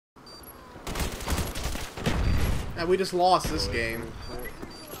And we just lost this game.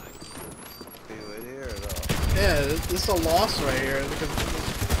 Yeah, this is a loss right here.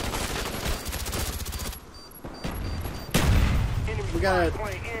 We gotta.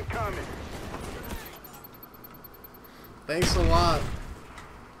 Thanks a lot.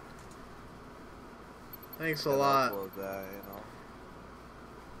 Thanks a lot.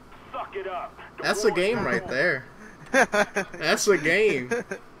 Suck it up. That's a game right there. That's a game.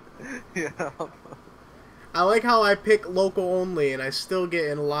 Yeah. I like how I pick local only and I still get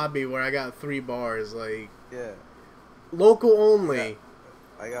in a lobby where I got 3 bars. Like, yeah. Local only.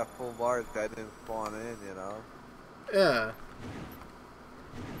 I got full bars. I didn't spawn in, you know. Yeah.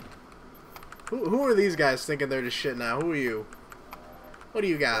 Who are these guys thinking they're just shit now? Who are you? What do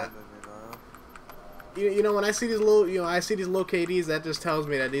you got? You know, when I see these little, I see these little KDs, that just tells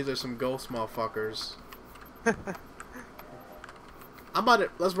me that these are some ghost motherfuckers. I'm about to,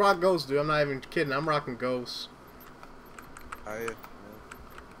 let's rock Ghost, dude. I'm not even kidding. I'm rocking Ghost. Are you? Yeah.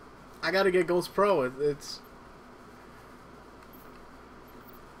 I gotta get Ghost Pro. It's...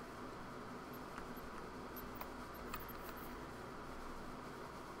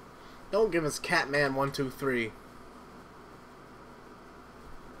 Don't give us Catman 123.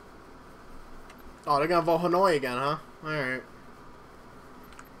 Oh, they're gonna vote Hanoi again, huh? Alright.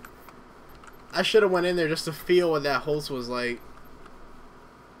 I should have went in there just to feel what that host was like.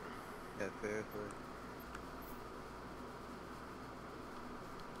 Yeah, seriously.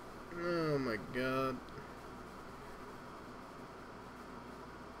 Oh my god.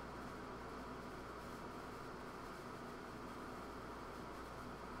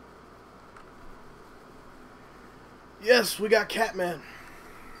 Yes, we got Catman.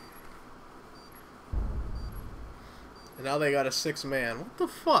 And now they got a 6-man. What the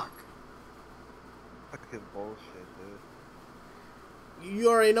fuck? Fucking bullshit, dude. You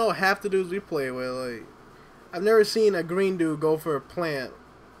already know half the dudes we play with. Like, I've never seen a green dude go for a plant.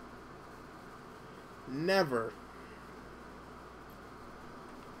 Never.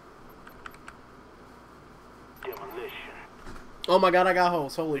 Demolition. Oh my god, I got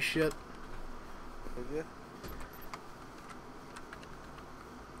holes. Holy shit. Did you?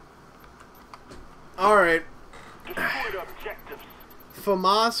 Alright. Destroy the objectives.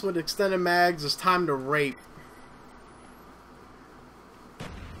 FAMAS with extended mags, it's time to rape.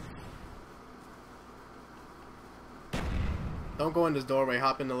 Don't go in this doorway,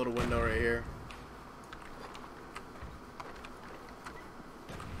 hop in the little window right here.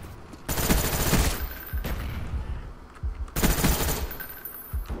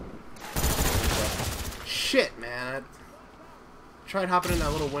 Shit, man. I tried hopping in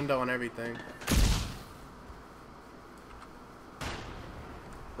that little window and everything.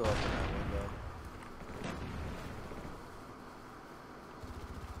 Still up in that window.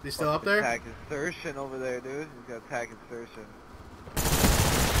 He's still up there? Attack insertion over there, dude. He's got attack insertion.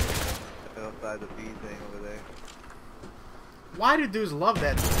 Outside the B thing over there. Why do dudes love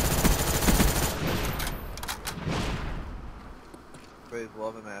that? Everybody's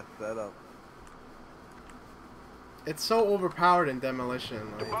loving that setup. It's so overpowered in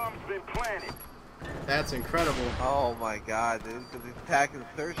demolition. The Like, bomb's been planted. that's incredible. Oh my god, dude. Because he's attack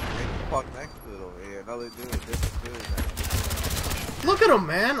insertion right the fuck next to it over here. Another dude, different dude, man. Look at him,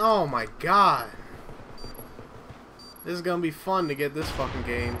 man. Oh my god. This is gonna be fun to get this fucking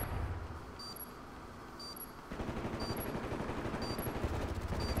game.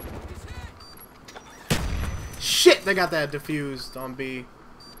 Shit, they got that diffused on B.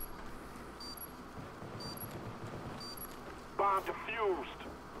 Bomb defused.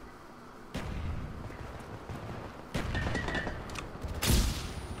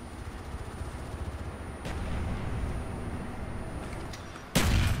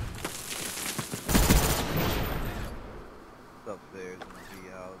 It's upstairs in the B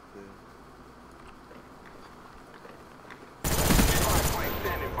house, dude. Spy plane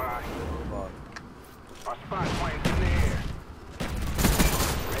standing by. Fuck. Our spy plane's in the air.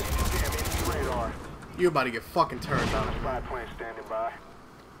 Ready to jam enemy radar. You about to get fucking turned on. Spy plane standing by.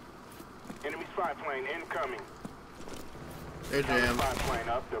 Enemy spy plane incoming. They're jammed. Spy plane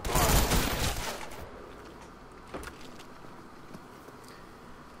up, they're blind.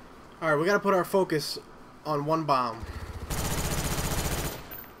 Alright, we gotta put our focus on one bomb.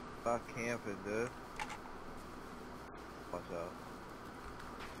 Stop camping, dude. Watch out.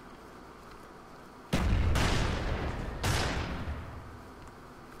 I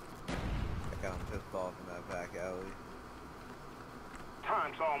got him pissed off in that back alley.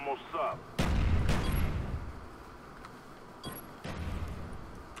 Time's almost up.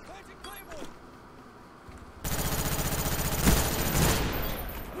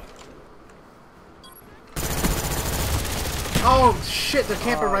 Oh shit, they're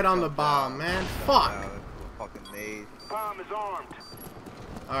camping right on the jump bomb, down, man. jump Fuck. down, it's a fucking maze. Bomb is armed.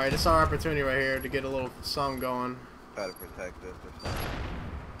 Alright, this is our opportunity right here to get a little song going. Try to protect this or something.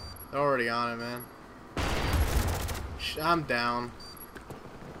 They're already on it, man. I'm down.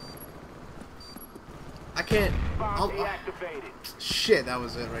 I can't. Bomb deactivated. Shit, that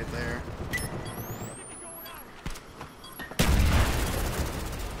was it right there.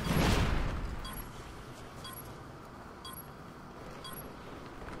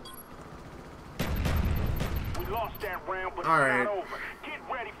 We lost that round, but All it's right. not over. Get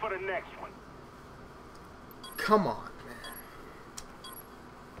ready for the next one. Come on,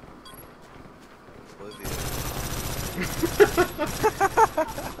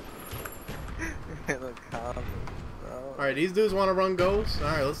 In the comments, bro. Alright, these dudes want to run ghosts?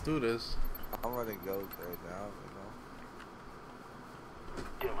 Alright, let's do this. I'm running ghosts right now,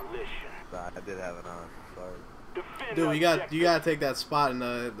 Demolition. Nah, I did have it on. Sorry. Defend Dude, objective. you gotta take that spot in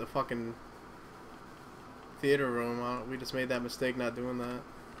the fucking theater room. We just made that mistake not doing that.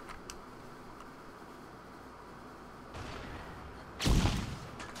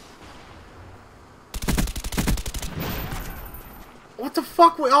 What the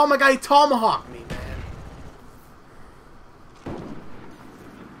fuck? Oh my god, he tomahawked me, man.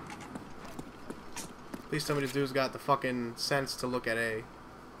 At least some of these dudes got the fucking sense to look at A.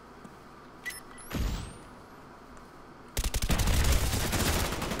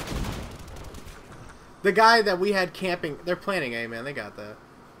 The guy that we had camping, they're planning A, man. They got that.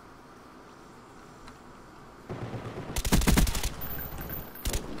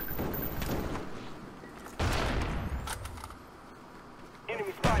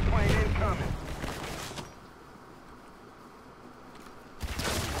 Enemy spy plane incoming.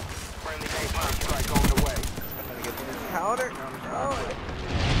 Friendly napalm strike on the way. I'm gonna get this counter. Oh.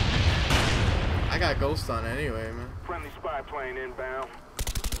 I got ghost on anyway, man. Friendly spy plane inbound.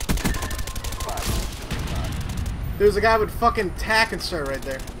 There's a guy with fucking tack insert right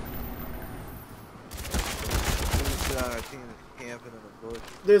there. Our team is camping in the bush.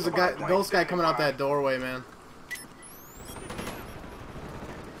 There's a guy, ghost guy coming out that doorway, man.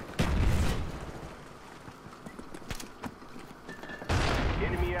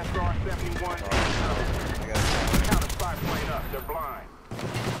 Enemy SR-71 I got it. counter spy plane up. They're blind.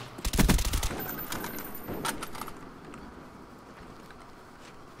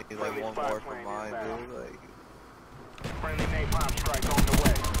 Need like one more from mine, dude. Like, Friendly napalm strike on the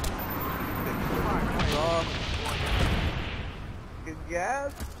way. oh, good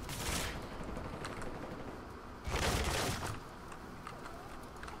gas.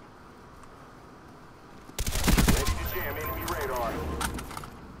 Ready to jam enemy radar.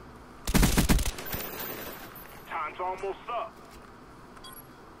 Time's almost up.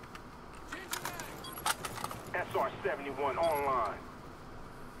 SR-71 online.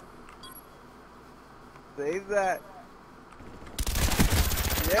 Save that.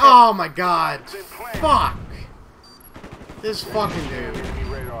 Yeah. Oh my god. Fuck. This fucking dude. Enemy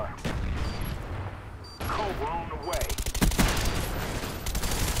radar. Cobra on the way.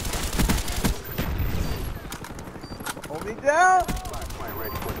 Hold me down. Spy plane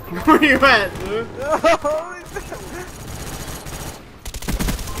ready for the Where you at, dude? Hold me down.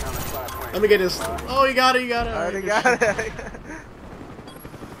 counter spy plane. Let me get this. Oh, you got it, you got it. I already got it.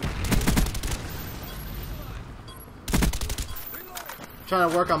 Trying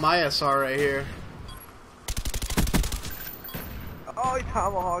to work on my SR right here. Oh, he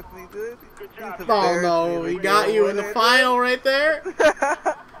tomahawked me, dude. Good job. He's Oh embarrassed no, me. he Look got at you what in the it final right there.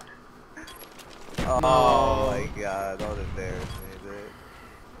 Oh No. my god, don't embarrass me,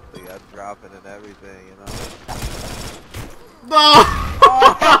 dude. Like, I'm dropping and everything, you know? No.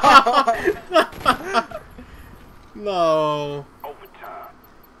 No. Overtime.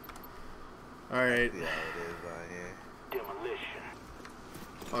 All right. See how it is out here. Demolition.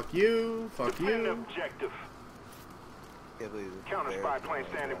 Fuck you. Fuck Defend you. objective. Can't believe this Counter spy embarrassing plane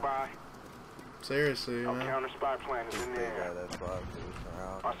right standing now. by. Seriously, Our man. counter spy plane is Just in the stay air. by that box, it's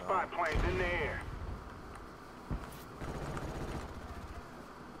around, Our you know? spy plane's in the air.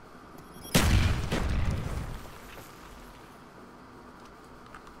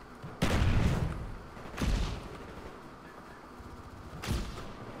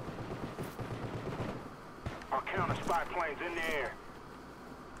 Our counter spy plane's in the air.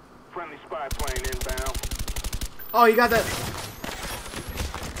 Friendly spy plane inbound. Oh, you got that.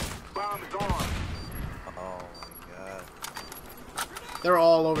 Bomb is on. Oh my god. They're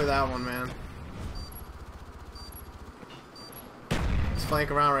all over that one, man. Let's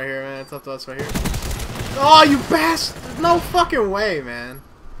flank around right here, man. It's up to us right here. Oh, you bastard! No fucking way, man.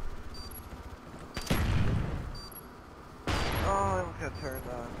 light was gonna turn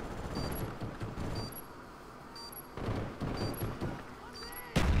on.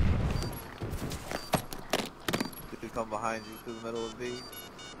 Did he come behind you through the middle of B?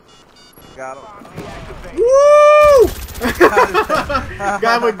 Got him. Woo!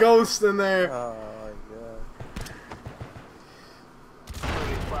 Got a ghost in there. Oh my god.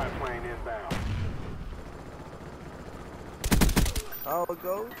 Friendly spy plane inbound. Oh,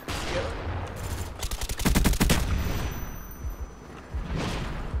 go. Get him.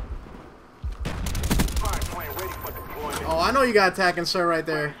 Spy plane ready for deployment. Oh, I know you got attacking sir right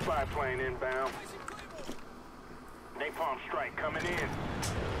there. Spy plane inbound. Napalm strike coming in.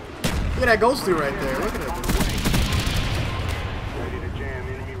 Look at that ghost dude right there. Look at On it. the way. Ready to jam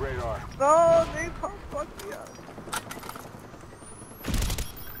enemy radar. No, napalm fucked me up.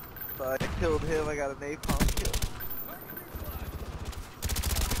 So I killed him, I got a napalm kill.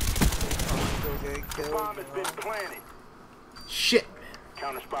 Napalm still getting killed. Bomb has been planted. Shit.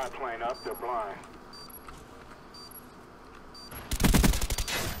 Counter spy plane up, they're blind.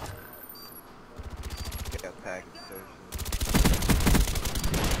 Got package station.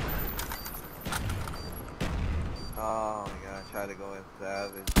 Oh my god, I tried to go in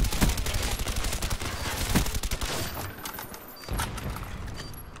savage.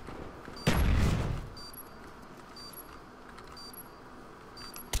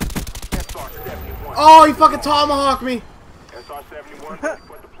 SR-71. Oh, he fucking tomahawked me. SR-71 ready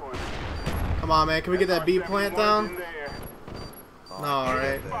for deployment. Come on, man. Can we get that B plant SR-71's down? in there. Oh, No,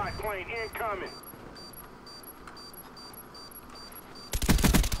 alright. Spy plane incoming.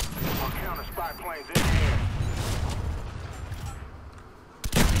 Our counter spy planes in the air.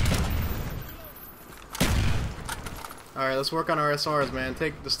 Alright, let's work on our SRs, man.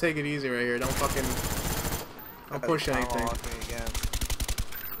 Just take it easy right here. Don't push anything. Tomahawk me again.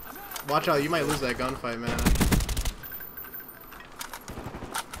 Watch out, you might lose that gunfight, man.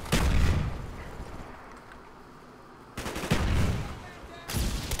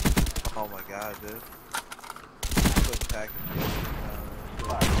 Oh my god, dude. Put package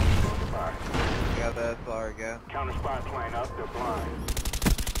got that SR again. Counter spy plane up, they're blind.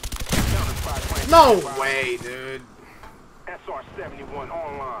 Counter spy plane No blind. way, dude. SR-71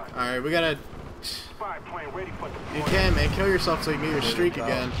 online. Alright, we gotta... Spy plane ready for You deployment. can, man. Kill yourself so you can get your streak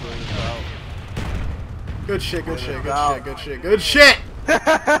again. Good shit, good shit, good shit, good shit, good shit!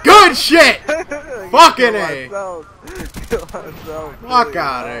 Good shit! Fucking A! Fuck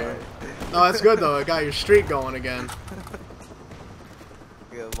out of here. No, that's good though. It got your streak going again.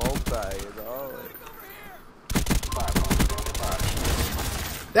 Get multi, you know?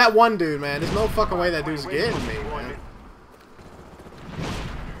 That one dude, man. There's no fucking way that dude's getting me, man.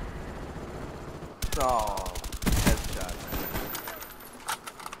 Oh, headshot.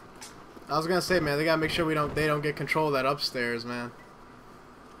 I was gonna say, man, they gotta make sure they don't get control of that upstairs, man.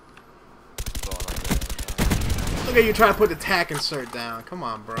 Look at you trying to put the tack insert down. Come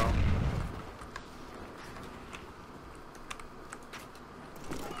on, bro.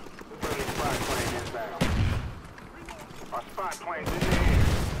 Friendly spy plane inbound. Our spy plane's in the air.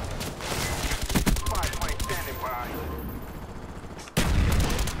 Spy plane standing by.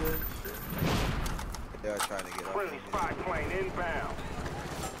 They are trying to get up. Friendly spy plane inbound.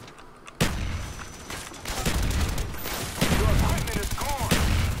 Your equipment is gone.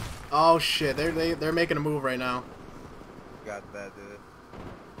 Oh shit, they're making a move right now. Got that, dude.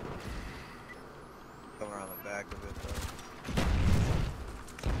 Come around the back of it, though.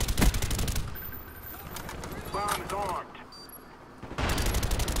 Bomb is armed.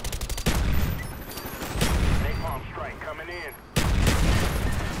 Napalm strike coming in.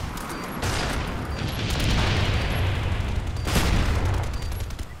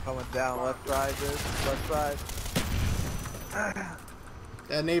 Coming down left side, dude. Left side.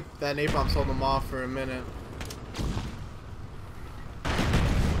 That napalm's holding them off for a minute.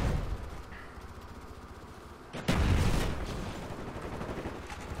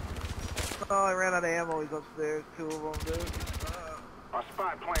 Oh, I ran out of ammo. He's upstairs. Two of them, dude. Our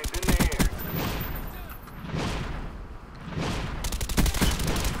spy plane's in the air.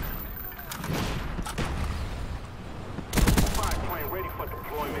 Spy plane ready for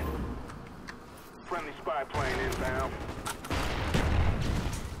deployment. Friendly spy plane inbound.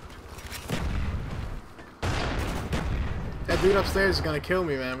 That dude upstairs is gonna kill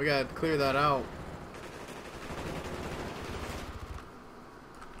me, man. We gotta clear that out.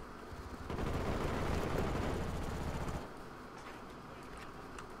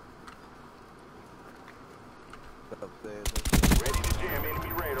 Upstairs. Ready to jam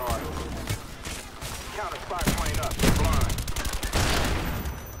enemy radar. Counter spy plane up. They're blind.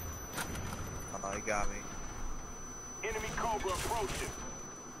 Oh, he got me. Enemy Cobra approaching.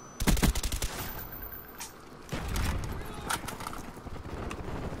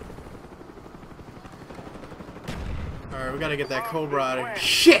 Alright, we gotta get that Cobra out of here.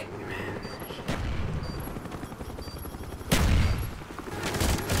 Shit!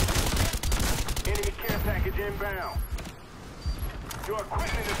 Enemy care package inbound. Your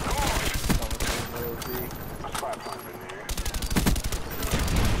equipment is gone. A spy plane in there.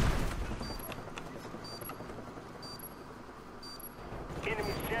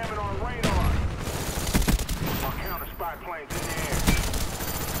 Enemy jamming on radar. I'll counter spy planes in the air.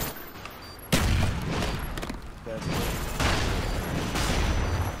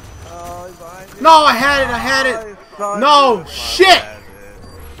 Oh, he's behind you. No, I had it! No! Shit!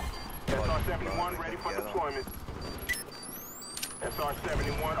 SR-71 ready for deployment.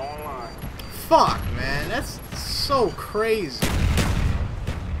 SR-71 online. Fuck, man. That's so crazy.